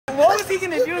he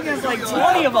gonna do against like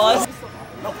 20 of us?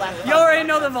 You already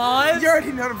know the vibes. You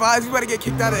already know the vibes. You better get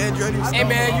kicked out of Android. Hey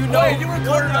man, you know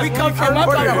we come from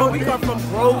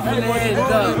Groveland.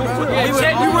 We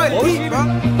run deep, bro.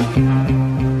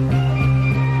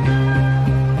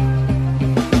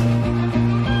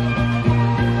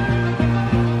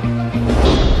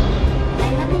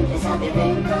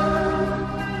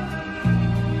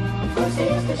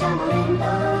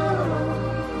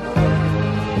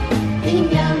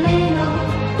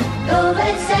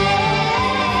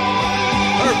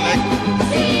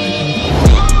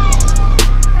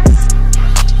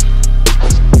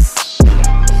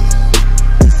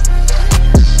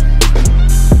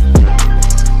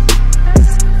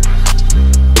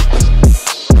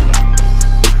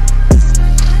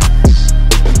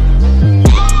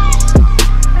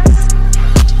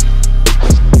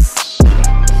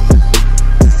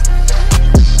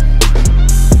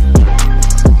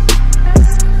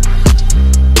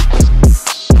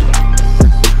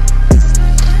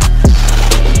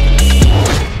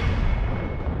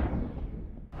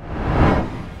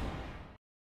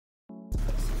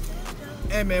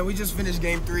 Hey man, we just finished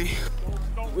game 3.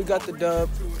 We got the dub.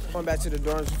 Going back to the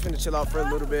dorms. We're finna chill out for a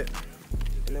little bit,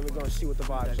 and then we're gonna see what the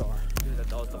vibes are.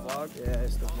 That was the vlog? Yeah,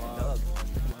 it's the vlog.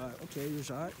 Okay, your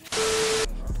shot.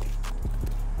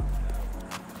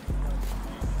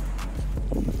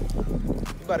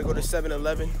 You about to go to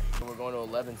 7-Eleven? We're going to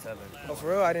 11-7. Oh, for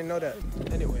real? I didn't know that.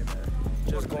 Anyway, man.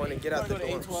 Just going to get out the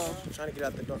dorms. Trying to get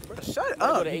out the dorms. Shut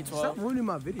up. Stop ruining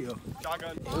my video.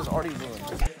 It was already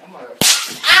ruined.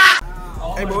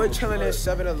 Hey, but we're chilling at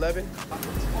 7-Eleven.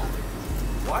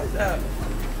 Why is that?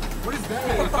 What is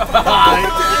that?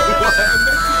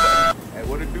 Hey,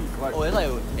 what it do? Like, Oh, it's like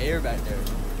air back there.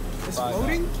 It's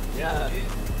floating? Yeah.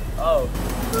 Oh.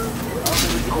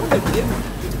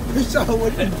 So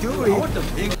what are you doing? I want the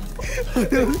big.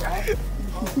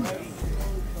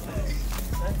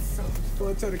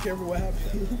 Well, tell the camera what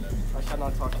happened. I shall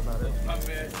not talk about it. my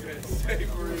man said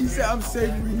savory. He said, I'm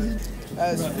savoring.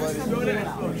 That's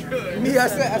funny. Me, I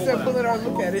said, pull it out and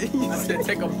look at it. I said,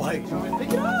 take a bite.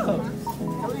 Pick it up.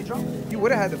 You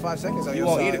would have had the 5 seconds on You your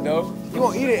won't side. eat it, though? You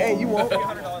won't eat it, hey, you won't.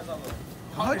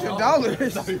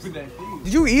 $100?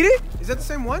 Did you eat it? Is that the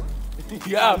same one?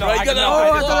 Yeah, bro. You got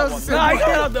I thought it was the same Nah, I one. got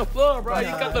out the floor, bro. You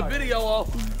cut the video off,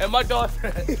 and my dog.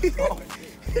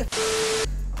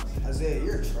 Isaiah,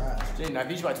 you're trash. Jaden, I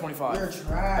beat you by 25. You're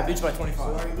trash. I beat you by 25.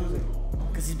 So why are you losing?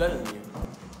 Because he's better than you.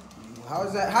 How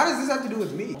is that? How does this have to do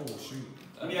with me? Oh, shoot.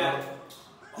 Yeah.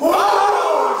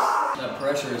 That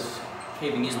pressure is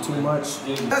caving in. Too much.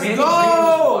 Dude, Let's Danny go!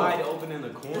 was wide open in the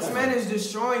corner. This man is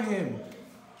destroying him.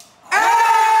 Hey!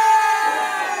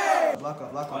 Lock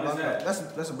up, lock up, lock up. That's a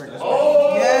break. That's a break.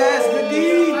 Yes, good D.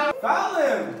 Foul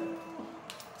him!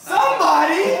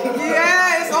 Somebody!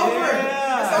 Yeah, it's over.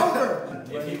 It's over.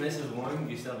 If he misses one,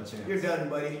 you still have a chance. You're done,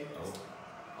 buddy.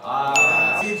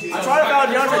 I tried to foul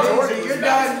DeAndre Jordan. You're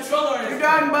done. You're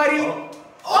done, buddy.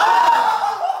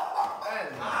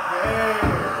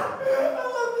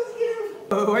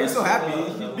 Why are you so happy?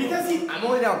 Because I'm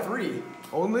only down 3.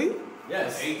 Only?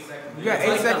 Yes. 8 seconds. You got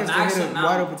 8 seconds to hit a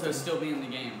wide open to still be in the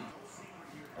game.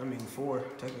 I mean, 4,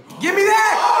 technically. Give me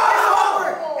that! It's over!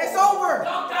 It's over!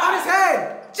 On his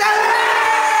head!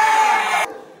 Jelly!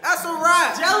 That's a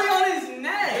wrap! Jelly on his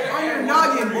neck! On your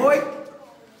noggin, boy!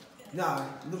 Nah,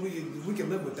 we can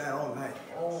live with that all night.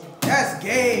 That's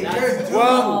game!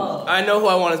 Well, I know who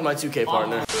I want as my 2K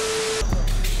partner.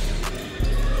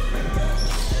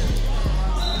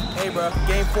 Hey, bro,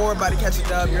 game 4, about to catch a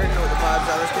dub. You already know what the vibes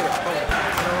are. Let's get it.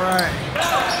 All right.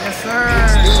 Yes, sir.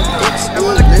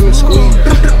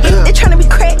 They trying to be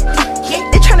cracked.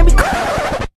 They trying to be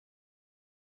cracked.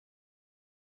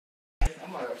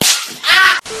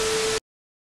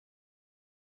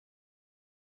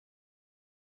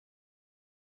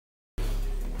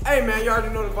 Hey, man, you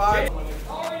already know the vibe.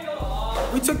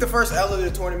 We took the first L of the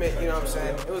tournament, you know what I'm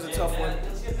saying? It was a tough one.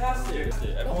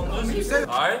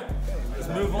 Alright, let's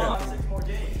move on.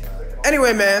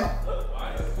 Anyway, man,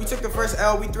 we took the first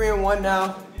L. We 3-1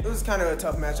 now. It was kind of a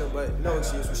tough matchup, but no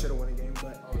excuse. We should have won the game.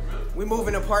 But we move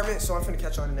in apartment, so I'm finna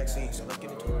catch you on the next scene. So let's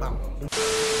get into it. Bow.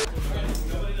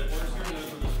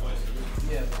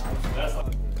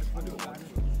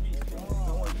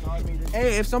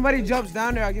 Hey, if somebody jumps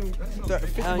down there, I'll give him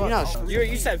 50 bucks.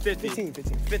 You said 50. 15.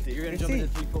 50. You're gonna jump into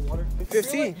 3-foot water?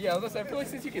 15. Yeah, I feel like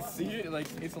since you can see it, like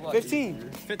it's a lot.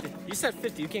 15. 50. You said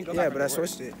 50. You can't go Yeah, back. but I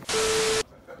switched it.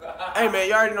 Hey, man,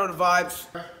 you already know the vibes.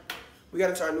 We got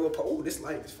into our new apartment. Oh, this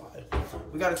light is fire.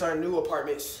 We got into our new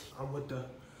apartments. I'm with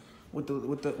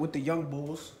the young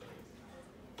bulls.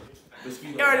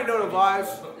 You already know the vibes.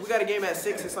 We got a game at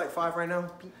 6. It's like 5 right now.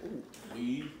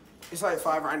 It's like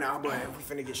 5 right now, but we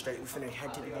finna get straight. We finna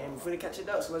head to the game. We finna catch it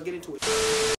up, so let's get into it.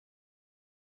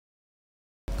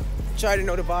 You already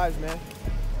know the vibes, man.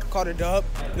 Caught a dub.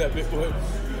 That big boy.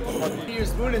 Your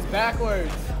spoon is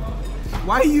backwards.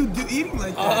 Why are you eating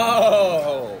like that?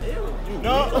 Oh.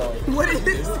 No. What is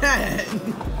that?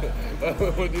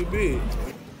 What do you mean?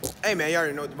 Hey man, you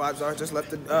already know what the vibes are. Just left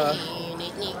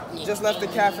the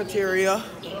cafeteria.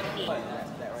 That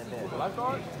right there.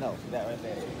 Lifeguard? No, that right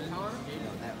there.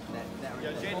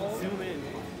 Yo, Jaden, zoom in.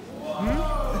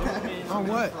 On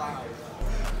what?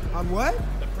 On what?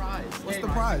 The prize. What's the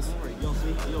prize? You'll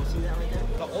see that right there?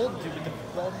 The old dude with the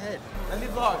bald head. Let me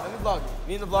vlog.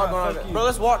 Me and the vlog going on. Bro,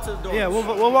 let's walk to the door. Yeah,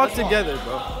 we'll walk together,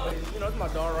 bro. You know, it's my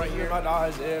dog right here. My dog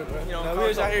is there, bro. You know, we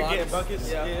was out here getting buckets.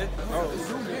 Yeah.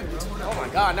 Oh my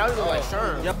God, now we look like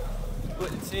Sherm. Yep.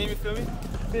 See, you feel me?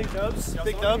 Big dubs, you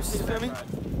feel me?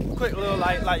 Quick little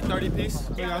like 30 piece.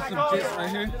 We got some jits right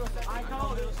here.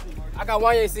 I got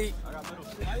one AC.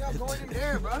 Why y'all going in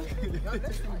there, bro?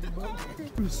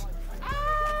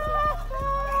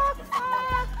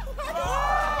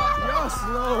 Y'all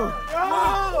slow.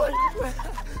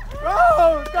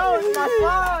 Bro, go, it's my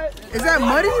slide. Is that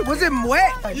muddy? Was it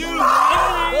wet? You look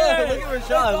at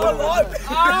Rashawn.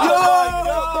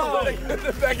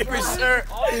 The back of his shirt.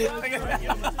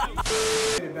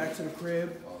 Get it back to the crib.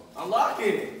 Unlock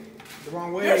it. The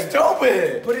wrong way. You're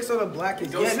stupid. Put it so the black is.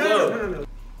 Go Yeah, slow. no.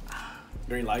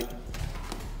 Green light.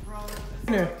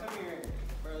 Here.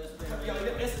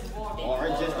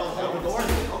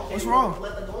 What's wrong?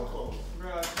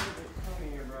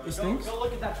 It stinks? Go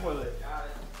look at that toilet.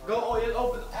 Go, it's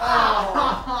open.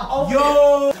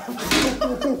 Yo!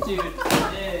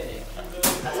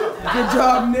 Good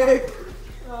job, Nick.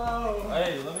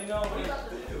 Hey, let me know.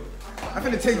 I'm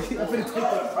finna take it.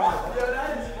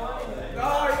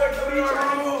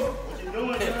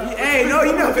 Hey, no,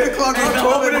 you're not finna clog up.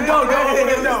 Open the door.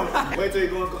 Wait till you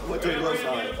go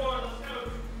outside.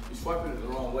 You're swiping it the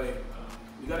wrong way.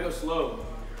 You gotta go slow.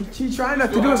 She trying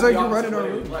not to do it so you can run it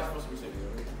over. Black's supposed to be safe,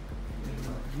 right?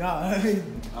 Nah.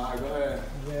 Alright, go ahead.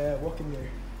 Yeah, walk in there.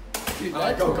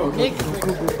 Alright, go. Oh,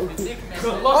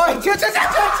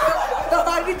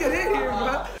 I didn't get in here,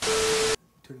 bro.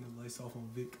 Turn the lights off on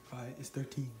Vic. Alright, it's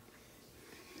 13.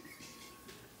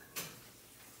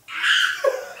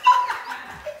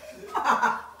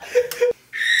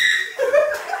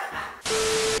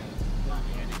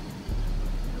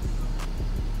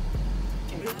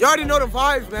 You already know the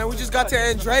vibes, man. We just got to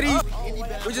Andretti's.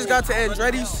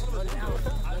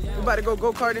 We about to go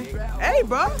go-karting. Hey,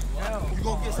 bro. You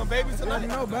gonna get some babies You already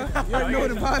tonight? know, bro. You already know what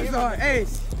the vibes are. Hey,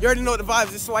 you already know what the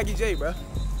vibes. It's Swaggy J, bro.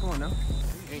 Come on now.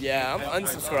 Yeah, I'm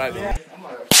unsubscribing.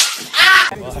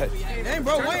 Dang,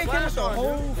 bro, Wayne came with the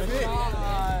whole fit.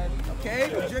 Okay,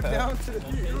 drip down to the.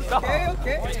 Okay.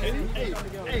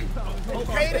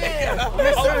 Okay then.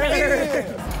 Yes, sir.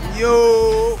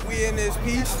 Yo, we in this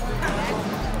piece.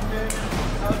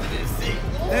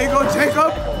 There you go,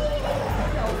 Jacob.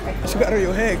 What you got on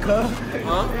your head, cuz?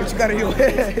 What you got on your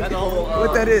head?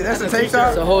 What that is? That's a tank top?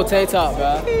 It's a whole tank top,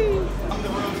 bro.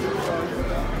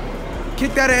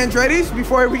 Kick that at Andretti's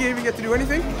before we even get to do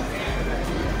anything.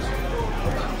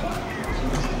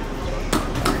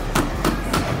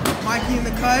 Mikey in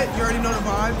the cut. You already know the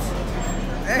vibes.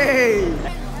 Hey.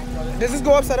 Does this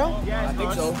go upside down? I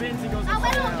think so. Can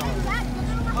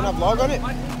I vlog on it?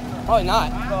 Probably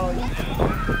not.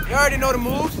 You already know the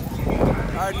moves. You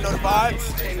already know the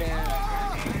vibes. Hey, man.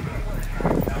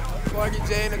 Swaggy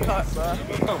J in the cut, bro.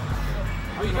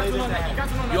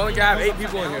 You only can have 8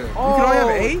 people in here. You can only have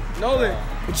 8? Nolan.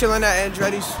 We're chilling at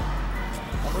Andretti's.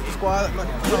 With the squad.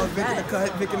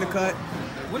 Vic in the cut.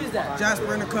 What is that?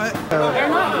 Jasper in the cut. They're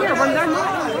not here, but they're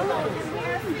not.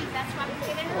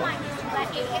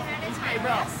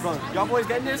 Bro, y'all boys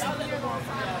getting this? I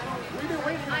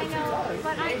know,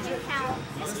 but I do count.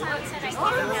 This clown said I can't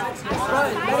count.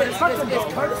 It's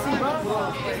courtesy, bro.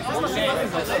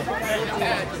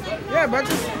 Yeah, bro,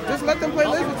 just let them play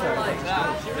laser tag.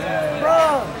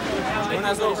 Bro.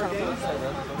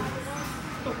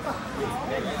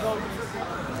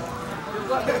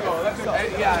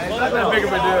 Yeah, it's not that big of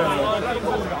a deal.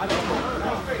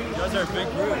 You guys are a big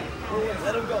group.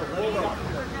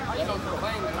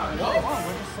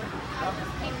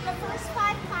 The first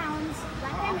 5 clowns,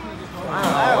 let them in.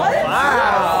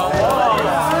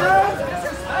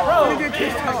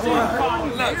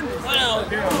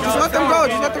 Just let them go.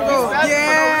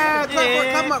 Yeah,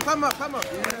 come up.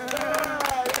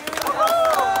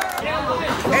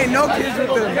 Yeah. Ain't no kids with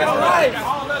them.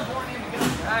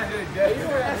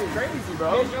 That's crazy,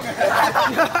 bro.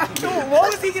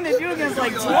 What was he gonna do against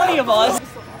like 20 of us?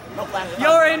 You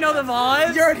already know the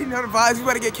vibes. You already know the vibes. We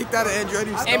about to get kicked out of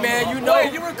Andretti's. Hey man, you know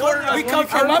we come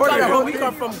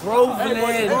from Groveland.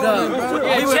 We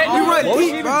run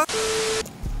deep, bro.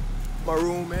 My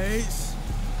roommates.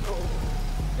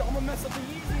 Yo, I'm gonna mess up the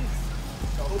Yeezys.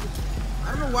 I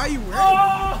don't know why you wearing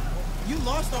it. You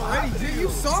lost already, dude. You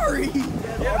sorry.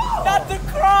 Not the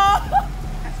cross.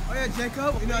 Oh yeah,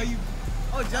 Jacob. You know you.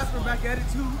 Oh, Jasper back at it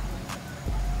too.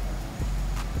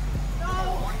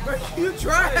 No. You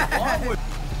tried.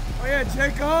 Oh yeah,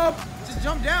 Jacob. Just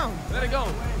jump down. Let it go.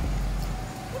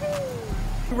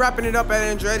 We wrapping it up at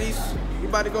Andretti's. We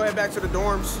about to go head back to the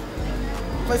dorms.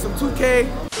 Play some 2K.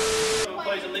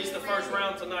 Plays at least the first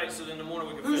round tonight, so in the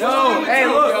morning we can. Yo, hey,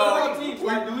 look.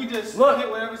 Like, do we just Look. hit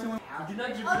whatever we want?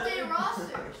 Updated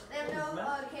rosters. They have no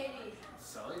KD.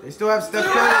 They still have Steph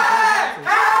Curry.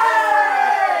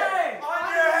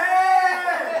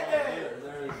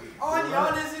 On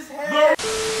Giannis's head.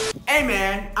 Hey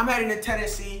man, I'm heading to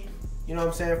Tennessee. You know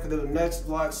what I'm saying, for the next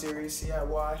vlog series,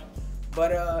 CIY.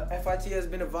 But FIT has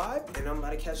been a vibe, and I'm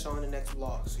about to catch on in the next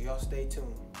vlog. So y'all stay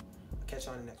tuned. I'll catch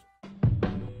on in the next one.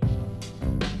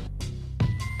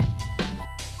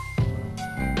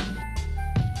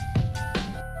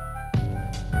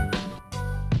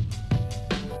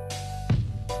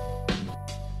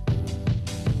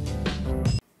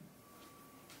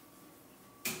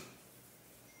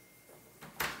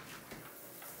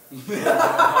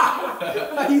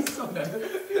 He's so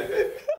good.